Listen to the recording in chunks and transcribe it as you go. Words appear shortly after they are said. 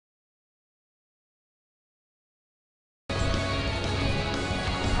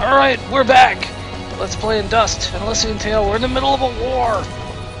Alright, we're back! Let's play in Dust and Elysian Tale. We're in the middle of a war!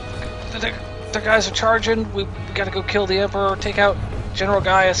 The guys are charging. We gotta go kill the Emperor, take out General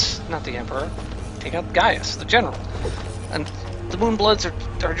Gaius. Not the Emperor. Take out Gaius, the General. And the Moonbloods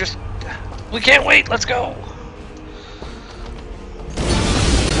are just... We can't wait! Let's go!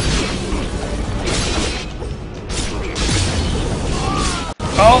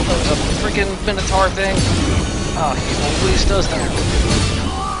 Oh, there's a freaking Minotaur thing. Oh, he always does that.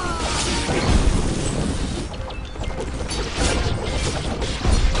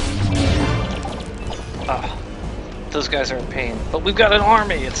 Those guys are in pain. But we've got an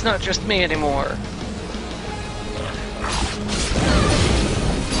army! It's not just me anymore!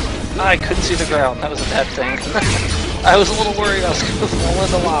 I couldn't see the ground. That was a bad thing. I was a little worried I was going to fall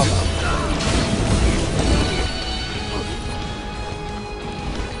in the lava.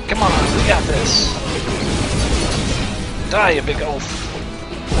 Come on, we got this! Die, you big oaf!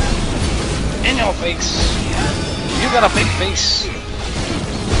 In your face! You got a big face!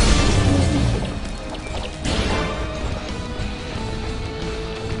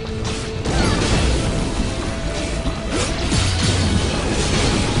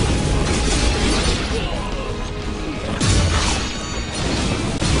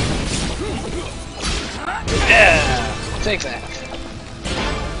 Take that.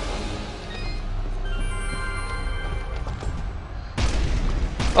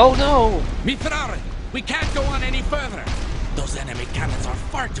 Oh no! Mitrare, we can't go on any further. Those enemy cannons are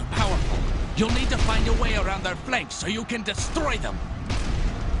far too powerful. You'll need to find a way around their flanks so you can destroy them.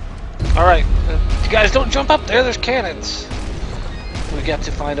 Alright, you guys don't jump up there, there's cannons. We got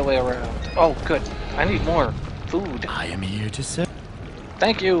to find a way around. Oh, good. I need more food. I am here to serve.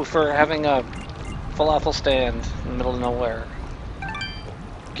 Thank you for having a falafel stand in the middle of nowhere.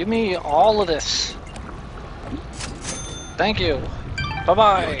 Give me all of this. Thank you.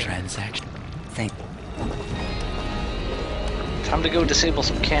 Bye-bye. Transaction. Thank. Time to go disable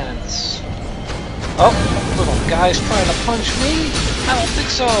some cannons. Oh, little guy's trying to punch me? I don't think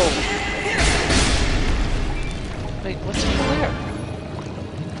so. Wait, what's over there?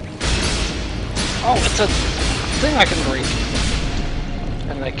 Oh, it's a thing I can break.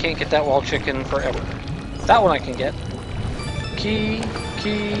 And I can't get that wall chicken forever. That one I can get. Key,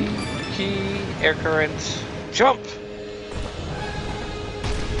 air current, jump!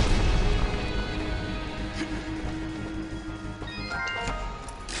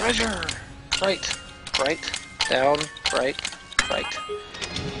 Treasure! Right, down, right.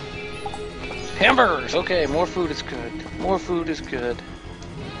 Hamburgers! Okay, more food is good. More food is good.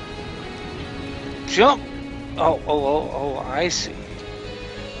 Jump! Oh, I see.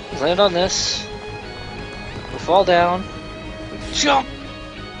 Land on this. We fall down. We jump!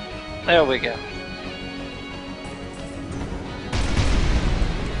 There we go.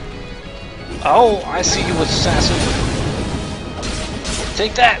 Oh, I see you, assassin.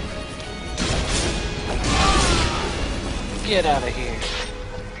 Take that! Get out of here.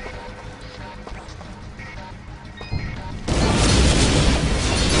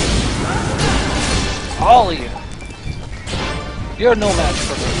 All of you. You're no match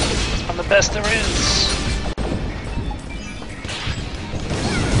for me. I'm the best there is.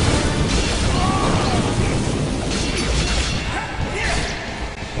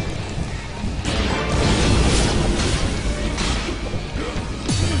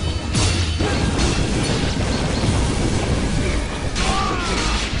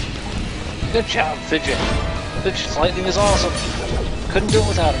 Good job, Fidget. Fidget's lightning is awesome. Couldn't do it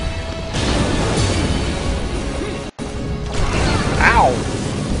without him. Ow!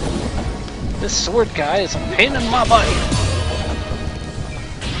 This sword guy is a pain in my butt.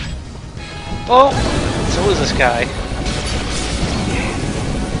 Oh, so is this guy.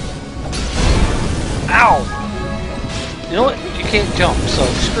 Ow! You know what? You can't jump, so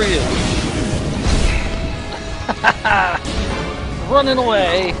screw you. Running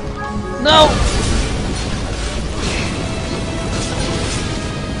away. No!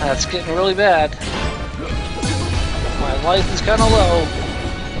 That's getting really bad. My life is kind of low.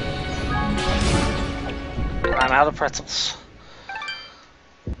 I'm out of pretzels.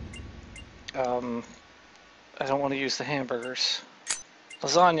 I don't want to use the hamburgers.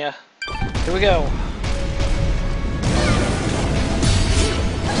 Lasagna. Here we go.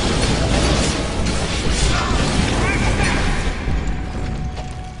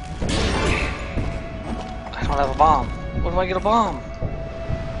 I don't have a bomb. Where do I get a bomb?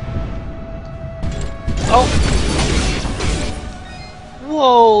 Oh!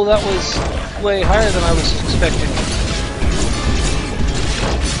 Whoa, that was way higher than I was expecting.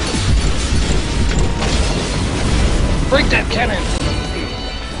 Break that cannon!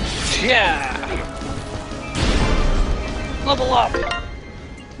 Yeah! Level up!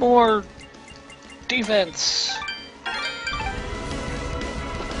 More defense!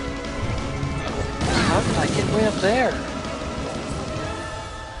 How did I get way up there?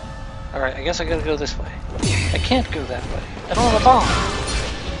 Alright, I guess I gotta go this way. I can't go that way. I don't have a bomb.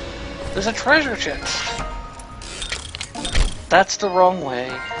 There's a treasure chest. That's the wrong way.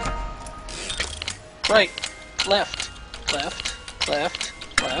 Right. Left. Left. Left.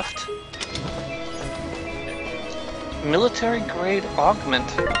 Left. Military grade augment.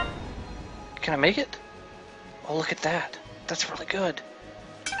 Can I make it? Oh, look at that. That's really good.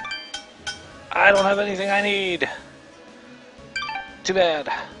 I don't have anything I need. Too bad.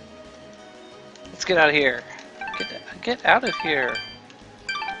 Let's get out of here. Get out of here.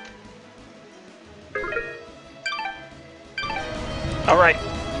 Alright.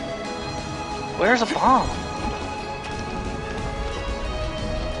 Where's a bomb?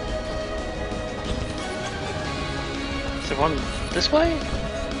 Is there one this way?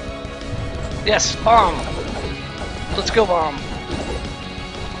 Yes, bomb! Let's go, bomb!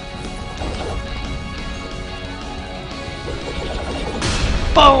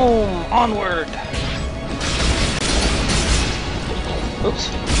 Boom! Onward! Oops.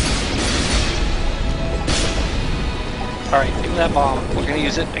 Alright, give me that bomb. We're gonna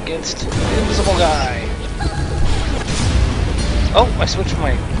use it against the invisible guy. Oh, I switched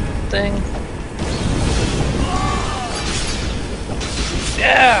my thing.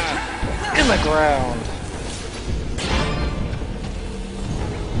 Yeah! In the ground.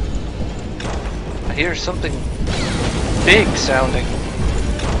 I hear something big sounding.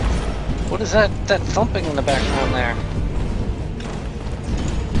 What is that thumping in the background there?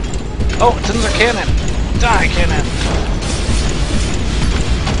 Oh, it's another cannon! Die, cannon!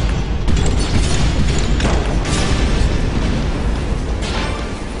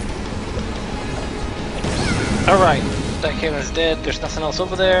 Alright, that cannon's dead. There's nothing else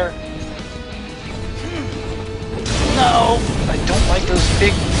over there. No! I don't like those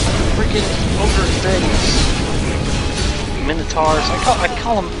big freaking ogre things. Minotaurs. I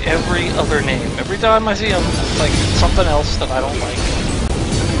call them every other name. Every time I see them, it's like something else that I don't like.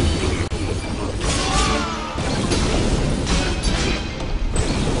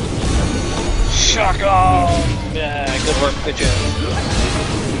 Shock on! Yeah, good work, good job.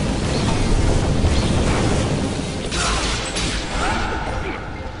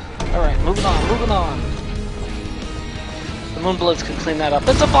 Alright, moving on, moving on. The Moonbloods can clean that up.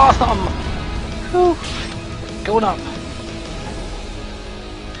 It's a bomb! Whew. Going up.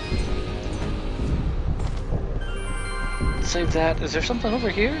 Save that. Is there something over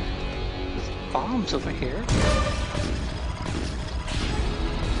here? There's bombs over here.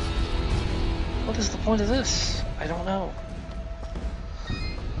 What is the point of this? I don't know.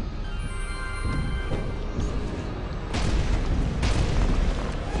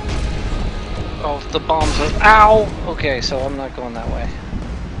 Oh, the bombs are... Ow! Okay, so I'm not going that way.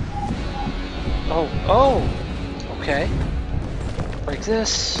 Oh! Okay. Break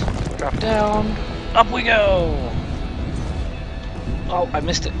this. Drop down. Up we go! Oh, I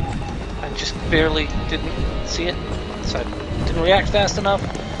missed it. I just barely didn't see it, so I didn't react fast enough.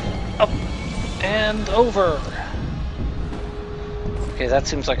 Up and over. Okay, that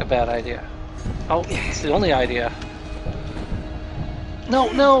seems like a bad idea. Oh, it's the only idea. No,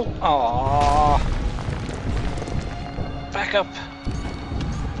 no! Aww. Back up.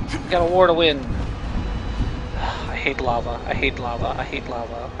 Got a war to win. I hate lava. I hate lava. I hate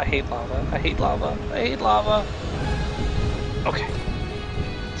lava. I hate lava. I hate lava. I hate lava. Okay.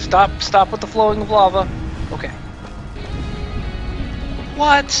 Stop with the flowing of lava. Okay.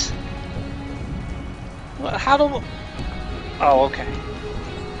 What? How do... Oh, okay.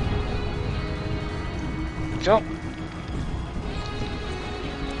 Jump.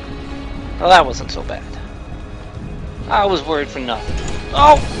 Well, that wasn't so bad. I was worried for nothing.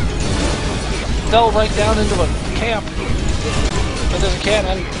 Oh! Fell right down into a camp. But there's a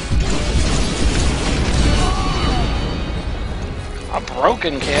cannon. A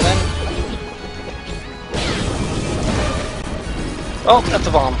broken cannon. Oh, that's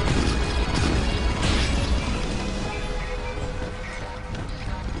a bomb.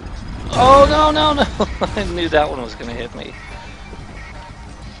 Oh, no, no, no. I knew that one was going to hit me.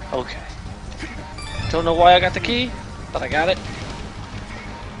 Okay. Don't know why I got the key, but I got it.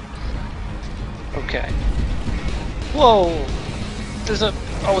 Okay. Whoa. There's a...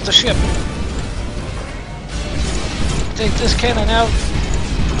 Oh, it's a ship. Take this cannon out.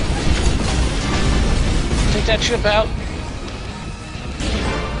 Take that ship out.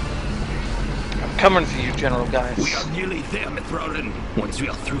 coming for you, General Gaius. We are nearly there, Mithrarin. Once we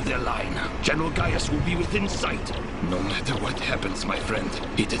are through their line, General Gaius will be within sight. No matter what happens, my friend,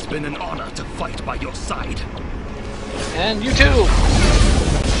 it has been an honor to fight by your side. And you too!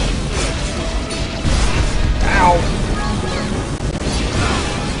 Ow!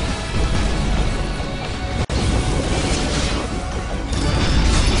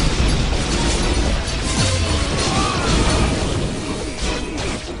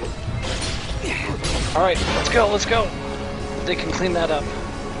 Alright, let's go, let's go! They can clean that up.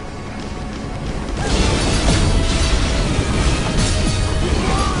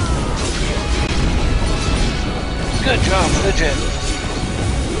 Good job, Legend!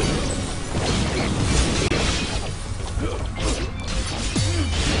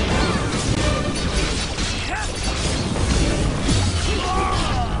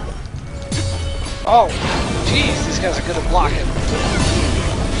 Oh, jeez, these guys are good at blocking.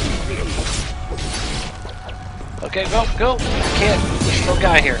 Okay, go, go! I can't. There's no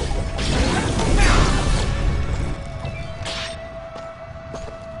guy here.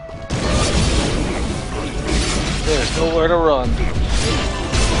 There's nowhere to run.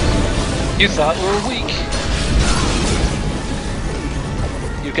 You thought we were weak.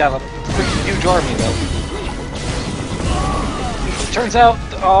 You got a freaking huge army, though. Turns out,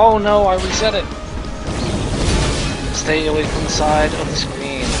 oh no, I reset it. Stay away from the side of the screen.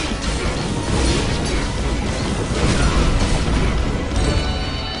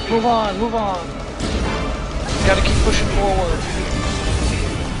 Move on, move on. Gotta keep pushing forward.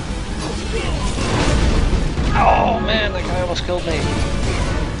 Oh man, that guy almost killed me.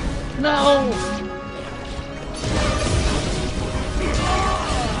 No!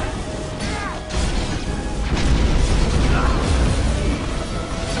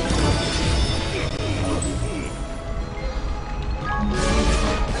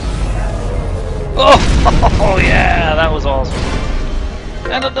 Oh yeah, that was awesome.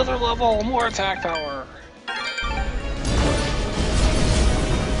 And another level, more attack power.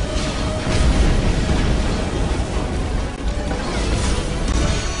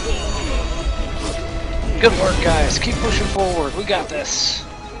 Good work, guys. Keep pushing forward. We got this.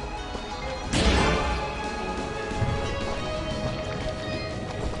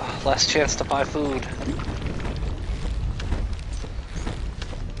 Last chance to buy food.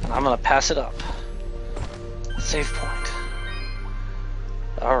 And I'm gonna pass it up. Save point.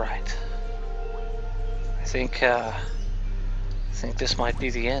 Alright. I think this might be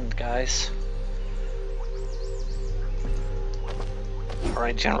the end, guys.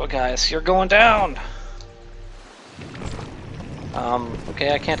 Alright, General Gaius, you're going down!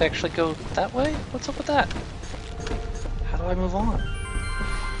 Okay, I can't actually go that way? What's up with that? How do I move on?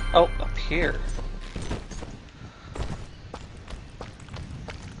 Oh, up here.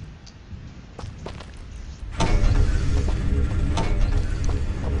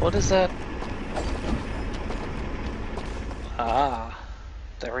 What is that? Ah,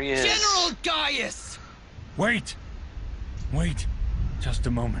 there he is. General Gaius! Wait! Wait, just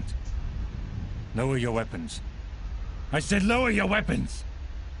a moment. Lower your weapons. I said lower your weapons!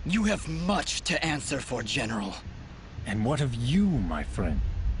 You have much to answer for, General. And what of you, my friend?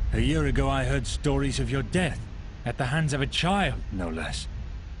 A year ago I heard stories of your death, at the hands of a child, no less.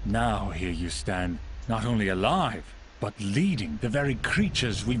 Now here you stand, not only alive, but leading the very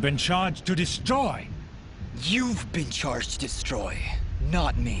creatures we've been charged to destroy. You've been charged to destroy,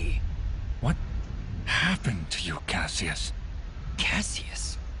 not me. What happened to you, Cassius?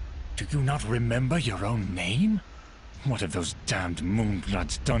 Cassius? Do you not remember your own name? What have those damned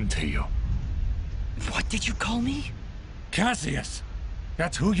Moonbloods done to you? What did you call me? Cassius!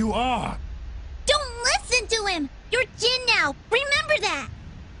 That's who you are! Don't listen to him! You're Jin now! Remember that!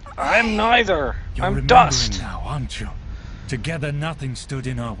 I'm neither! You're I'm remembering dust! now, aren't you? Together nothing stood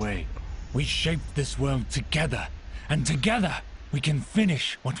in our way. We shaped this world together, and together we can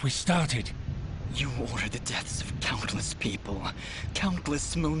finish what we started. You ordered the deaths of countless people.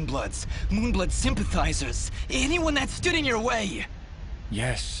 Countless Moonbloods. Moonblood sympathizers. Anyone that stood in your way.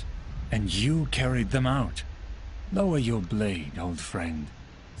 Yes, and you carried them out. Lower your blade, old friend.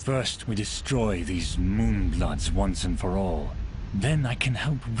 First we destroy these Moonbloods once and for all. Then I can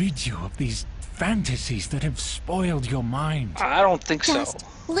help rid you of these fantasies that have spoiled your mind. I don't think so. Just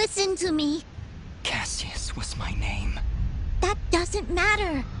listen to me. Cassius was my name. That doesn't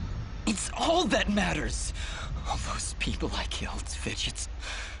matter. It's all that matters. All those people I killed, Fidgets.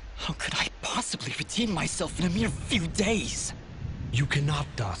 How could I possibly redeem myself in a mere few days? You cannot,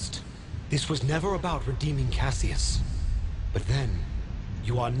 Dust. This was never about redeeming Cassius. But then,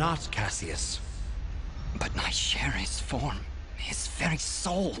 you are not Cassius. But I share his form, his very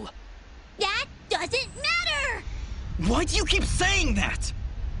soul. That doesn't matter! Why do you keep saying that?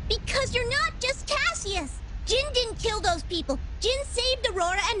 Because you're not just Cassius. Jin didn't kill those people. Jin saved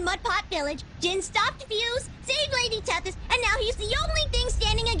Aurora and Mudpot Village. Jin stopped Fuse, saved Lady Tethys, and now he's the only thing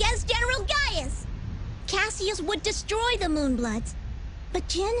standing against General Gaius. Cassius would destroy the Moonbloods. But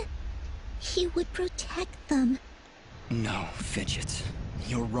Jin, he would protect them. No, Fidget.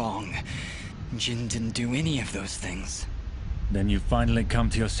 You're wrong. Jin didn't do any of those things. Then you finally come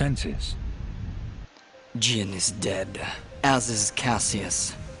to your senses. Jin is dead, as is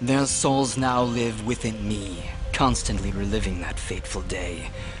Cassius. Their souls now live within me, constantly reliving that fateful day.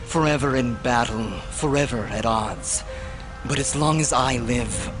 Forever in battle, forever at odds. But as long as I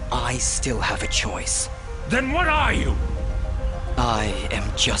live, I still have a choice. Then what are you? I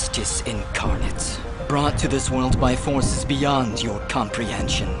am justice incarnate, brought to this world by forces beyond your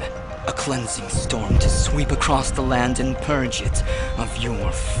comprehension. A cleansing storm to sweep across the land and purge it of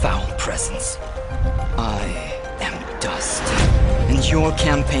your foul presence. I am dust, and your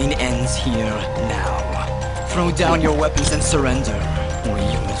campaign ends here now. Throw down your weapons and surrender, or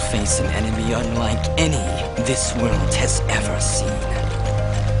you will face an enemy unlike any this world has ever seen.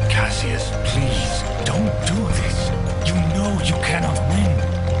 Cassius, please.